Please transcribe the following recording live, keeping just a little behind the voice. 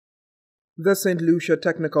The Saint Lucia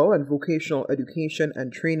Technical and Vocational Education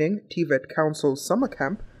and Training TVET Council Summer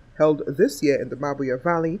Camp, held this year in the Mabouya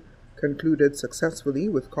Valley, concluded successfully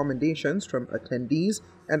with commendations from attendees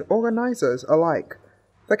and organizers alike.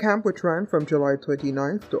 The camp, which ran from July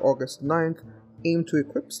 29th to August 9th, aimed to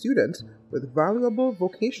equip students with valuable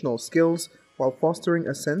vocational skills while fostering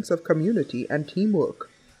a sense of community and teamwork.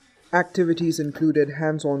 Activities included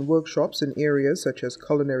hands-on workshops in areas such as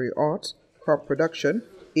culinary arts, crop production,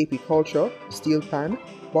 apiculture, steel pan,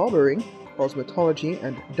 barbering, cosmetology,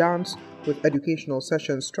 and dance, with educational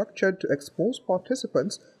sessions structured to expose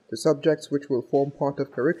participants to subjects which will form part of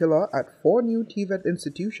curricula at 4 new TVET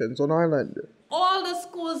institutions on island. All the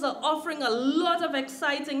schools are offering a lot of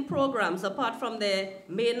exciting programs apart from their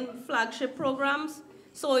main flagship programs.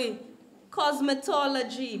 So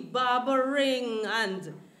cosmetology, barbering,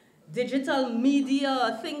 and digital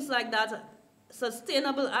media, things like that,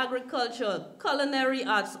 sustainable agriculture, culinary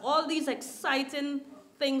arts, all these exciting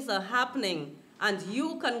things are happening, and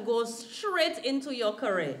you can go straight into your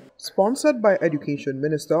career. Sponsored by Education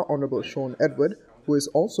Minister Honorable Sean Edward, who is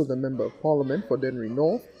also the Member of Parliament for Dennery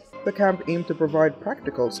North, the camp aimed to provide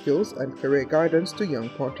practical skills and career guidance to young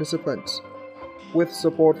participants. With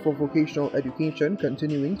support for vocational education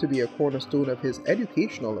continuing to be a cornerstone of his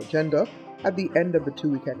educational agenda, at the end of the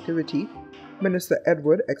 2-week activity, Minister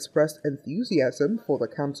Edward expressed enthusiasm for the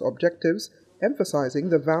camp's objectives, emphasizing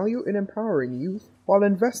the value in empowering youth while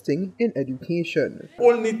investing in education.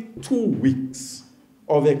 Only 2 weeks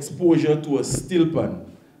of exposure to a steel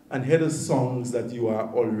pan and hear the songs that you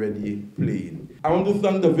are already playing. I want to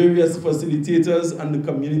thank the various facilitators and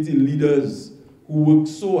the community leaders who worked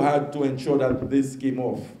so hard to ensure that this came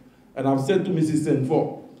off. And I've said to Mrs.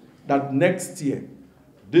 Senfo that next year,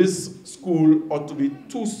 this school ought to be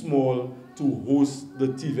too small to host the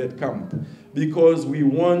TVET camp, because we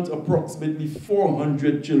want approximately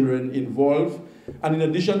 400 children involved. And in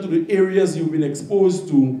addition to the areas you've been exposed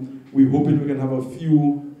to, we're hoping we can have a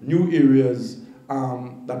few new areas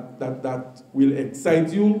that will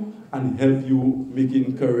excite you and help you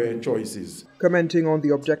making career choices. Commenting on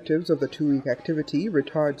the objectives of the 2-week activity,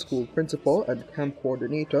 retired school principal and camp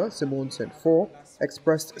coordinator Simone Senfo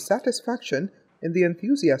expressed satisfaction in the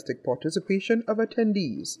enthusiastic participation of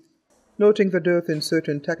attendees. Noting the dearth in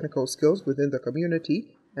certain technical skills within the community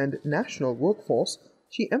and national workforce,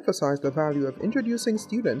 she emphasized the value of introducing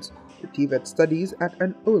students to TVET studies at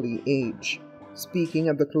an early age. Speaking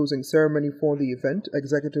at the closing ceremony for the event,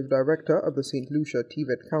 Executive Director of the Saint Lucia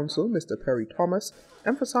TVET Council, Mr. Perry Thomas,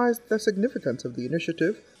 emphasized the significance of the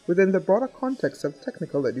initiative within the broader context of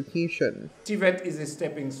technical education. TVET is a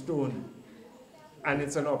stepping stone, and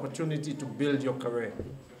it's an opportunity to build your career.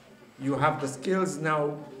 You have the skills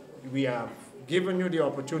now. We have given you the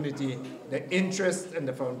opportunity. The interest and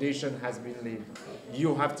the foundation has been laid.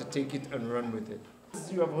 You have to take it and run with it.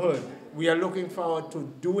 As you have heard, we are looking forward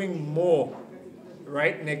to doing more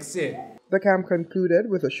right next year. The camp concluded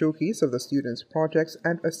with a showcase of the students' projects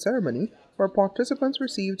and a ceremony where participants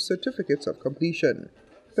received certificates of completion.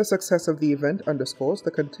 The success of the event underscores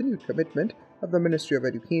the continued commitment of the Ministry of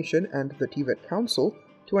Education and the TVET Council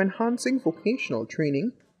to enhancing vocational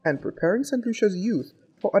training and preparing St. Lucia's youth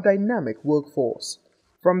for a dynamic workforce.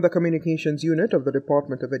 From the Communications Unit of the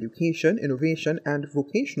Department of Education, Innovation and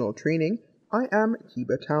Vocational Training, I am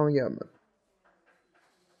Kiba Taliam.